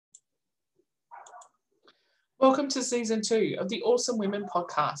Welcome to Season 2 of the Awesome Women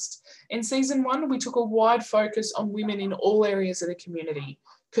podcast. In Season 1, we took a wide focus on women in all areas of the community: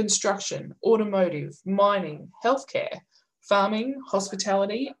 construction, automotive, mining, healthcare, farming,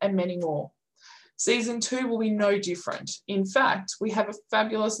 hospitality, and many more. Season 2 will be no different. In fact, we have a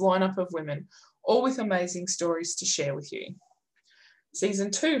fabulous lineup of women, all with amazing stories to share with you.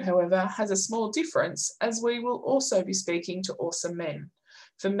 Season 2, however, has a small difference, as we will also be speaking to awesome men.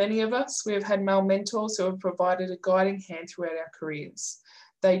 For many of us, we have had male mentors who have provided a guiding hand throughout our careers.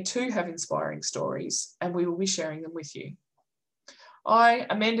 They too have inspiring stories, and we will be sharing them with you. I,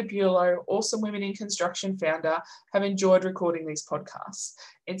 Amanda Bulow, Awesome Women in Construction founder, have enjoyed recording these podcasts.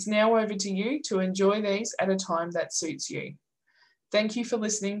 It's now over to you to enjoy these at a time that suits you. Thank you for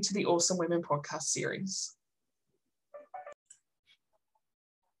listening to the Awesome Women podcast series.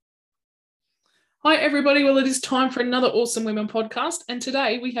 Hi, everybody. Well, it is time for another Awesome Women podcast. And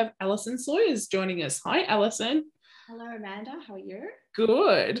today we have Alison Sawyers joining us. Hi, Alison. Hello, Amanda. How are you?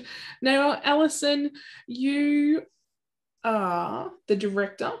 Good. Now, Alison, you are the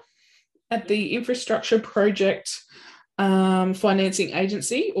director at the Infrastructure Project Financing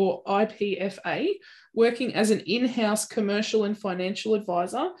Agency, or IPFA, working as an in-house commercial and financial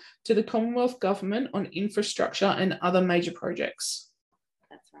advisor to the Commonwealth Government on infrastructure and other major projects.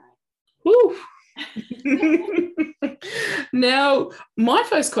 That's right. Woo! Now, my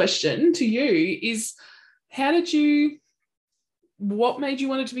first question to you is, what made you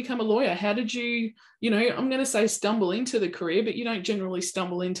want to become a lawyer? How did you, I'm going to say stumble into the career, but you don't generally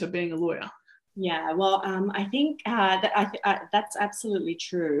stumble into being a lawyer. Yeah, well, I think that's absolutely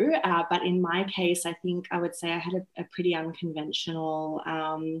true. But in my case, I think I would say I had a pretty unconventional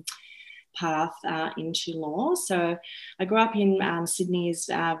path into law. So I grew up in Sydney's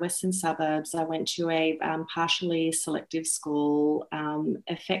western suburbs. I went to a partially selective school.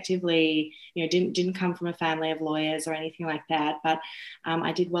 Effectively, didn't come from a family of lawyers or anything like that, but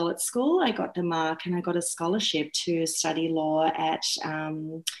I did well at school. I got the mark and I got a scholarship to study law at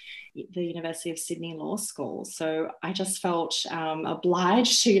the University of Sydney Law School. So I just felt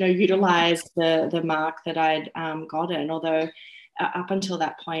obliged to, utilise the mark that I'd gotten, although up until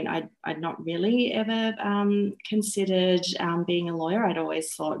that point, I'd not really ever considered being a lawyer. I'd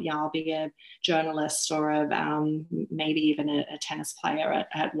always thought, I'll be a journalist or maybe even a tennis player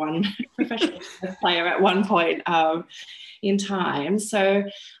at one professional tennis player at one point in time. So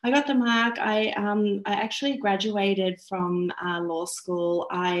I got the mark. I actually graduated from law school.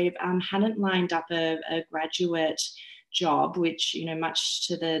 I hadn't lined up a graduate job, which, much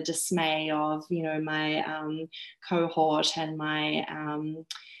to the dismay of, my cohort and my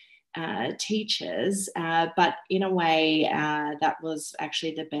teachers. But in a way, that was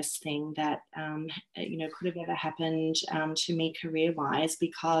actually the best thing that, could have ever happened to me career-wise,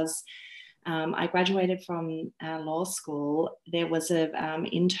 because I graduated from law school. There was an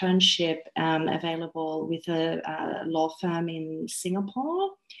internship available with a law firm in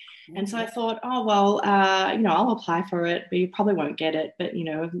Singapore. And so I thought, I'll apply for it, but you probably won't get it, but,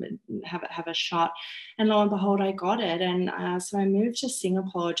 have a shot. And lo and behold, I got it. And so I moved to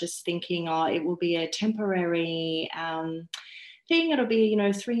Singapore just thinking, it will be a temporary thing. It'll be,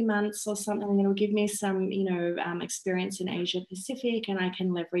 3 months or something. It'll give me some, experience in Asia Pacific, and I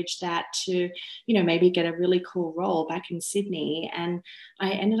can leverage that to, maybe get a really cool role back in Sydney. And I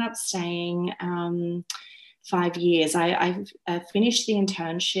ended up staying 5 years. I finished the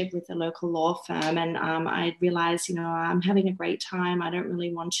internship with the local law firm, and I realized, I'm having a great time. I don't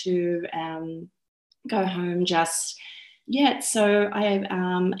really want to go home just yet. So I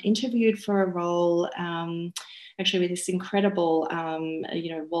interviewed for a role actually with this incredible,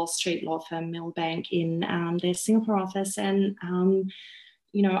 Wall Street law firm, Millbank, in their Singapore office, and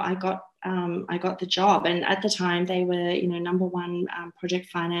I got the job. And at the time, they were, number one project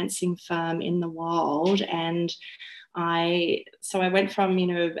financing firm in the world. And I went from,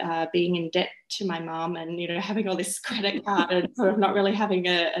 being in debt to my mum and, having all this credit card and sort of not really having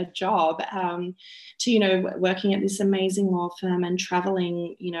a job, to, working at this amazing law firm and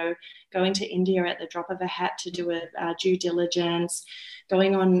traveling, going to India at the drop of a hat to do a due diligence,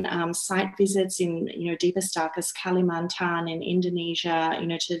 going on site visits in, deepest, darkest Kalimantan in Indonesia,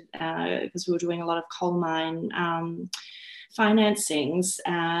 because we were doing a lot of coal mine financings.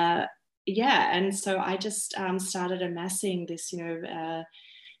 And so I just started amassing this,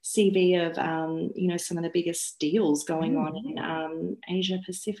 CV of, some of the biggest deals going on in Asia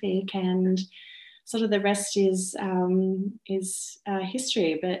Pacific, and sort of the rest is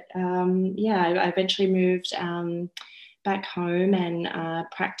history. But I eventually moved back home and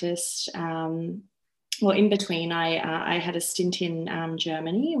practiced. In between, I had a stint in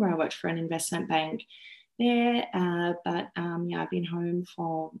Germany where I worked for an investment bank there. But yeah, I've been home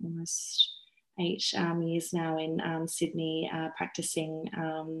for almost 8 years now in Sydney, practicing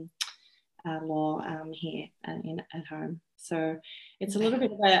law here at home. So it's a little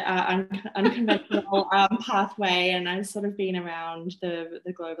bit of an unconventional pathway, and I've sort of been around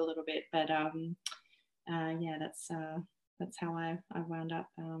the globe a little bit. But yeah, that's how I wound up.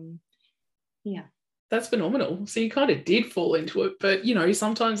 Yeah. That's phenomenal. So you kind of did fall into it, but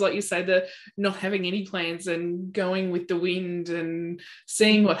sometimes, like you say, the not having any plans and going with the wind and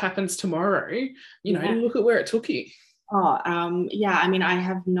seeing what happens tomorrow, look at where it took you. Oh, yeah. I mean, I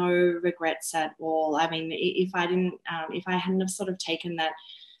have no regrets at all. I mean, if I hadn't have sort of taken that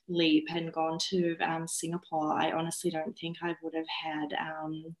leap and gone to Singapore, I honestly don't think I would have had,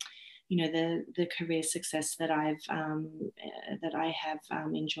 the career success that I have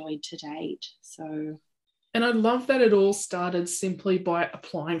enjoyed to date. So. And I love that it all started simply by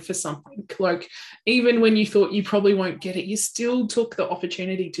applying for something. Like, even when you thought you probably won't get it, you still took the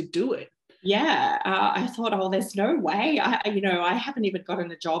opportunity to do it. Yeah, I thought, oh, there's no way. I haven't even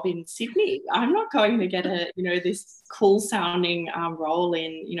gotten a job in Sydney. I'm not going to get this cool sounding role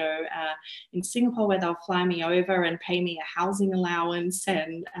in Singapore where they'll fly me over and pay me a housing allowance.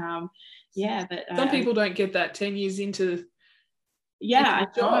 And yeah, but some people don't get that 10 years into a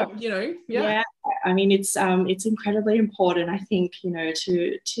job. Yeah. I mean, it's incredibly important, I think,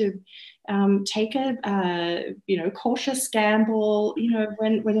 to take a cautious gamble,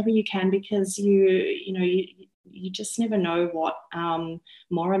 whenever you can, because you just never know what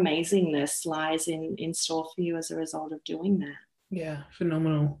more amazingness lies in store for you as a result of doing that. Yeah,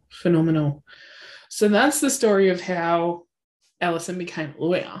 phenomenal. So that's the story of how Alison became a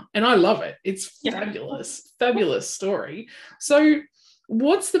lawyer, and I love it. It's fabulous story. So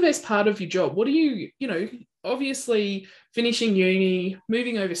what's the best part of your job? What do you obviously finishing uni,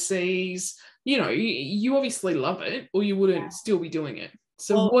 moving overseas, you obviously love it, or you wouldn't still be doing it.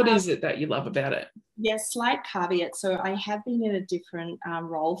 So what is it that you love about it? Yes, slight caveat. So I have been in a different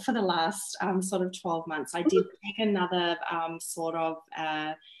role for the last sort of 12 months. I did take another sort of,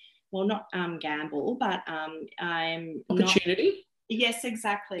 well, not gamble, but I'm opportunity. Yes,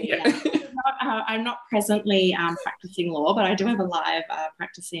 exactly. Yeah. I'm not presently practicing law, but I do have a live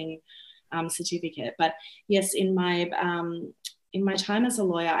practicing certificate. But yes, in my time as a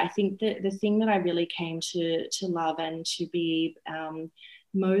lawyer, I think that the thing that I really came to love and to be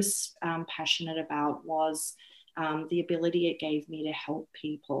most passionate about was the ability it gave me to help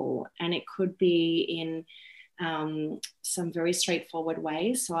people. And it could be in some very straightforward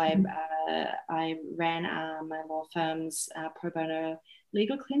ways. So I ran my law firm's pro bono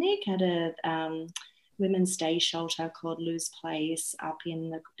legal clinic at a women's day shelter called Lewes Place up in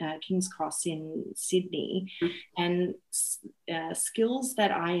the King's Cross in Sydney. And skills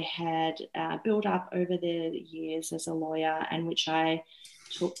that I had built up over the years as a lawyer, and which I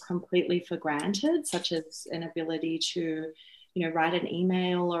took completely for granted, such as an ability to write an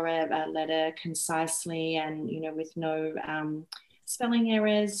email or a letter concisely and with no spelling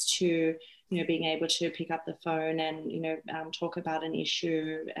errors, to being able to pick up the phone and talk about an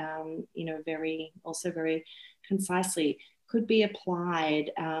issue very concisely, could be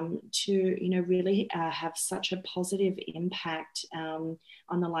applied to really have such a positive impact on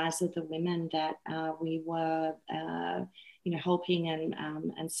the lives of the women that we were helping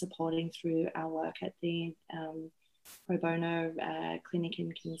and supporting through our work at the pro bono clinic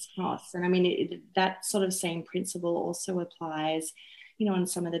in King's Cross. And I mean, that sort of same principle also applies on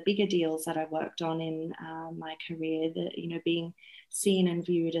some of the bigger deals that I worked on in my career, that being seen and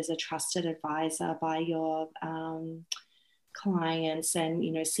viewed as a trusted advisor by your clients,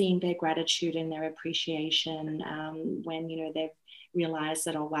 and seeing their gratitude and their appreciation when they've realized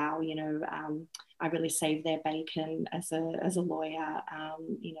that, oh wow, I really saved their bacon as a lawyer.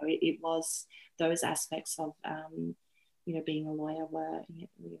 It was those aspects of being a lawyer were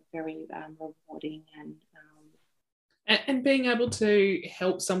very rewarding, and being able to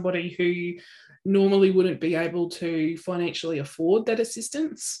help somebody who normally wouldn't be able to financially afford that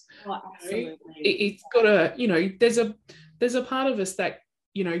assistance. Oh, absolutely. It's got there's a part of us that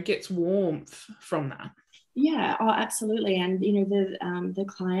gets warmth from that. Yeah, oh, absolutely. And the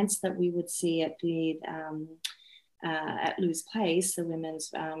clients that we would see at the at Lewes Place, the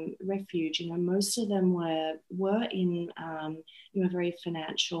women's refuge, most of them were in a very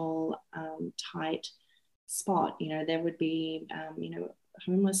financial tight spot. There would be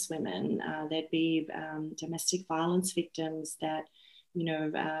homeless women, there'd be domestic violence victims that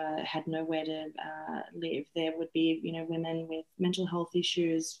had nowhere to live. There would be women with mental health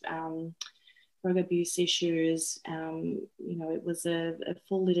issues, drug abuse issues. It was a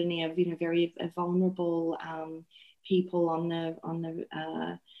full litany of, very vulnerable people on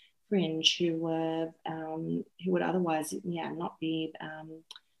the fringe who would otherwise, not be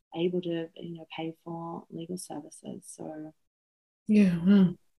able to, pay for legal services. So, yeah,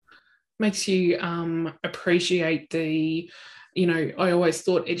 well, makes you appreciate the, I always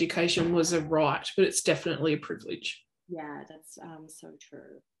thought education was a right, but it's definitely a privilege. Yeah, that's so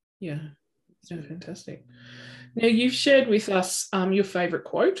true. Yeah, so fantastic. Now, you've shared with us your favourite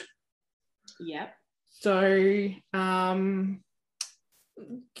quote. Yep. So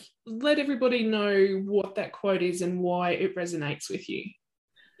let everybody know what that quote is and why it resonates with you.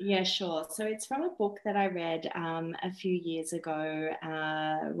 Yeah, sure. So it's from a book that I read a few years ago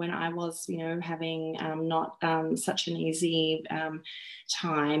when I was, having not such an easy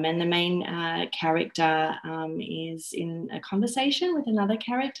time. And the main character is in a conversation with another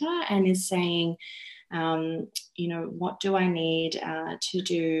character and is saying, what do I need to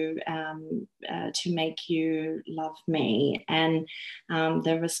do to make you love me? And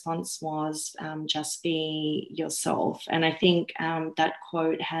the response was, just be yourself. And I think that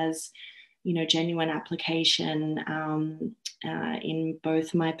quote has, genuine application in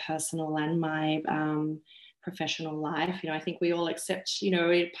both my personal and my professional life. I think we all accept,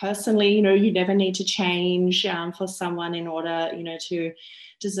 personally, you never need to change for someone in order, to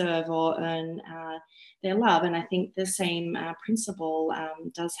deserve or earn their love. And I think the same principle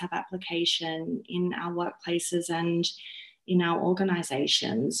does have application in our workplaces and in our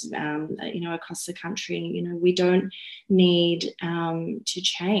organizations, across the country. We don't need to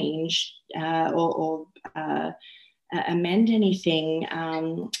change or amend anything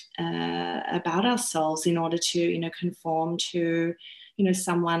about ourselves in order to, conform to,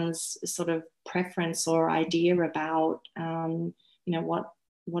 someone's sort of preference or idea about,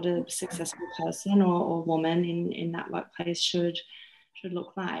 what a successful person or woman in that workplace should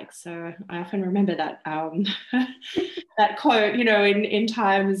look like. So I often remember that that quote, in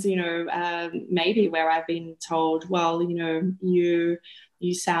times, maybe where I've been told, well, you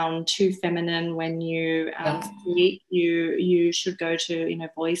sound too feminine when you speak. You should go to,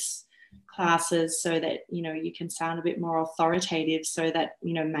 voice classes so that, you can sound a bit more authoritative so that,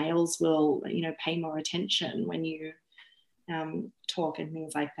 males will, pay more attention when you talk and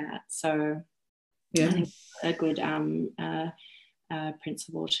things like that. So I think a good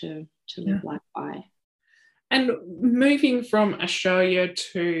principle to live life by. And moving from Australia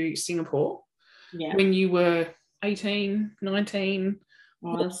to Singapore, when you were 18, 19,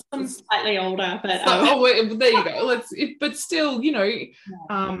 well, slightly older, but there you go. But still,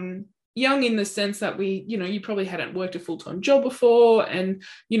 young in the sense that you probably hadn't worked a full-time job before, and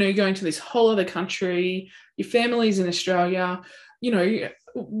going to this whole other country, your family's in Australia.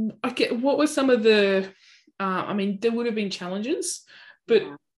 What were some of the there would have been challenges, but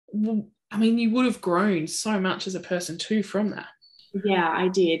you would have grown so much as a person too from that. Yeah, I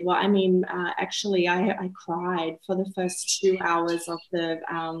did. Well, actually, I cried for the first 2 hours of the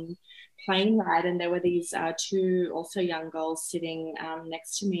plane ride, and there were these two also young girls sitting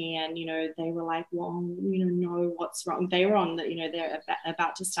next to me, and they were like, well, no, what's wrong? They were on they're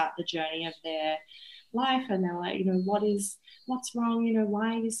about to start the journey of their life, and they're like, what's wrong?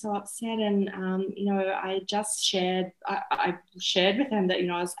 Why are you so upset? And I just shared with them that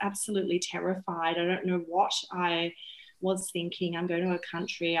I was absolutely terrified. I don't know what I was thinking. I'm going to a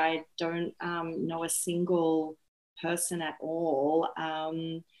country I don't know a single person at all.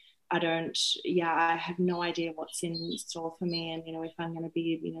 I have no idea what's in store for me, and if I'm going to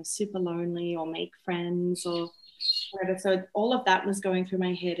be super lonely or make friends or whatever. So all of that was going through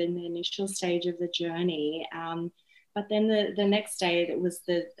my head in the initial stage of the journey. But then the next day, it was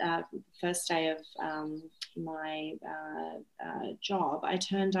the first day of my job, I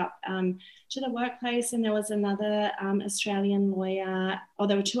turned up to the workplace, and there was another Australian lawyer, or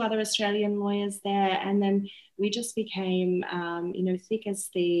there were two other Australian lawyers there, and then we just became, thick as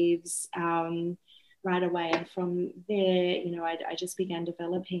thieves right away. And from there, I just began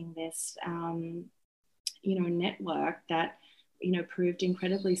developing this, network that, proved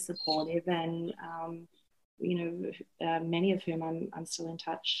incredibly supportive, and many of whom I'm still in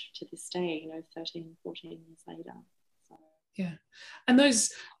touch to this day, 13, 14 years later. So. Yeah. And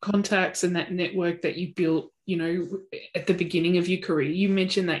those contacts and that network that you built, at the beginning of your career, you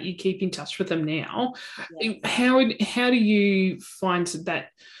mentioned that you keep in touch with them now. Yeah. How do you find that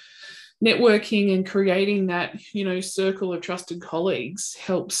networking and creating that, circle of trusted colleagues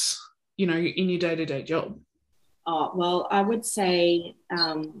helps, in your day-to-day job? Oh, well, I would say,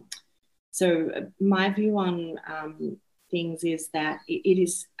 so my view on things is that it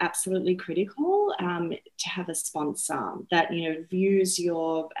is absolutely critical to have a sponsor that, you know, views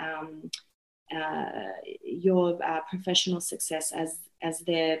your professional success as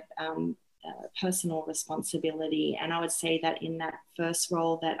their personal responsibility. And I would say that in that first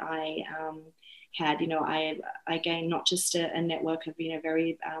role that I had, you know, I gained not just a network of, you know,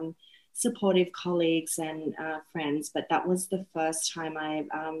 very supportive colleagues and friends, but that was the first time I,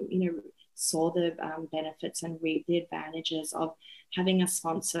 you know, saw the benefits and reaped the advantages of having a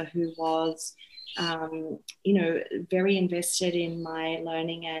sponsor who was, you know, very invested in my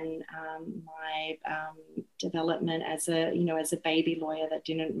learning and my development as a, you know, as a baby lawyer that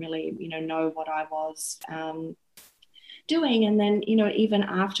didn't really, you know what I was doing. And then, you know, even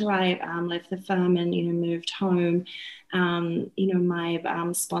after I left the firm and, you know, moved home, you know, my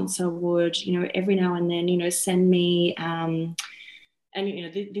sponsor would, you know, every now and then, you know, send me and, you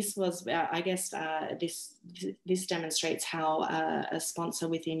know, this was, I guess, this demonstrates how a sponsor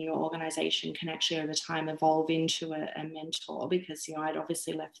within your organization can actually over time evolve into a mentor, because, you know, I'd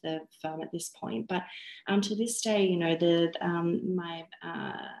obviously left the firm at this point. But to this day, you know,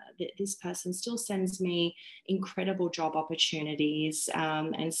 this person still sends me incredible job opportunities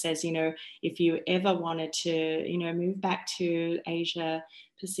and says, you know, if you ever wanted to, you know, move back to Asia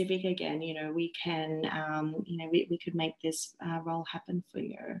Pacific again, you know, we can, you know, we could make this role happen for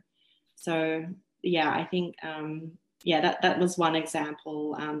you. So, yeah, I think, yeah, that was one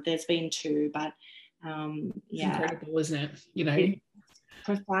example. There's been two, but yeah. It's incredible, isn't it? You know, it's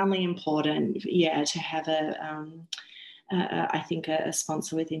profoundly important, yeah, to have I think a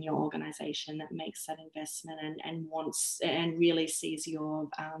sponsor within your organization that makes that investment and wants and really sees your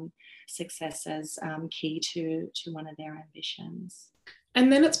success as key to one of their ambitions. And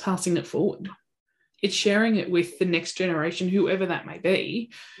then it's passing it forward. It's sharing it with the next generation, whoever that may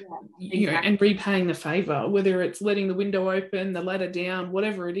be, exactly. You know, and repaying the favor, whether it's letting the window open, the ladder down,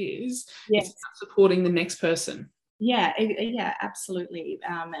 whatever it is, yes. It's supporting the next person. Yeah, absolutely.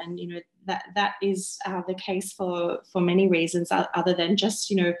 And, you know, that is the case for many reasons other than just,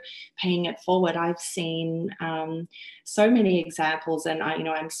 you know, paying it forward. I've seen so many examples, and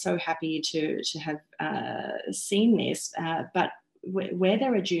I'm so happy to have seen this, but where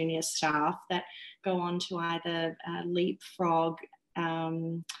there are junior staff that go on to either leapfrog,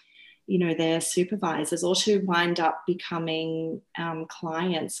 you know, their supervisors, or to wind up becoming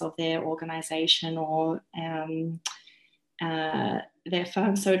clients of their organization or their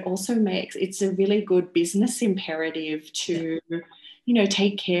firm. So it also it's a really good business imperative to, you know,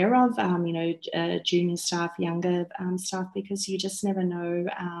 take care of, you know, junior staff, younger staff, because you just never know,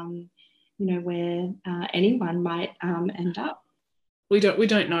 you know, where anyone might end up. We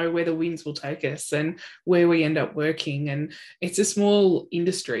don't know where the winds will take us and where we end up working. And it's a small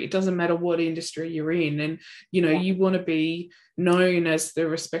industry. It doesn't matter what industry you're in. And, you know, you want to be known as the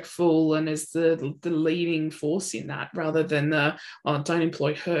respectful and as the leading force in that, rather than don't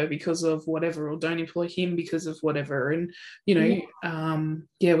employ her because of whatever, or don't employ him because of whatever. And, you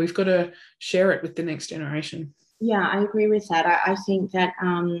know, we've got to share it with the next generation. Yeah, I agree with that. I think that,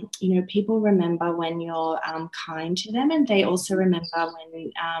 you know, people remember when you're kind to them, and they also remember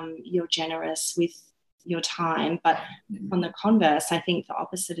when you're generous with your time. But on the converse, I think the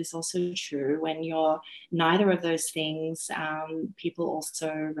opposite is also true. When you're neither of those things, people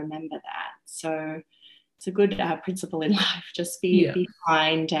also remember that. So it's a good principle in life. Just be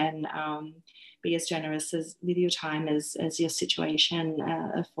kind and be as generous with your time as your situation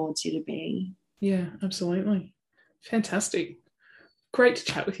affords you to be. Yeah, absolutely. Fantastic. Great to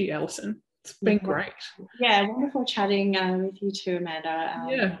chat with you, Alison. It's been great. Yeah, wonderful chatting with you too, Amanda. I'm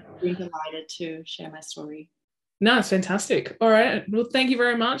really delighted to share my story. No, it's fantastic. All right. Well, thank you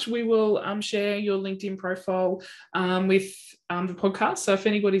very much. We will share your LinkedIn profile with the podcast. So if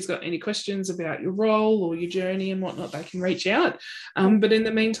anybody's got any questions about your role or your journey and whatnot, they can reach out. But in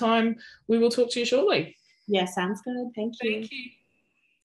the meantime, we will talk to you shortly. Yeah, sounds good. Thank you. Thank you.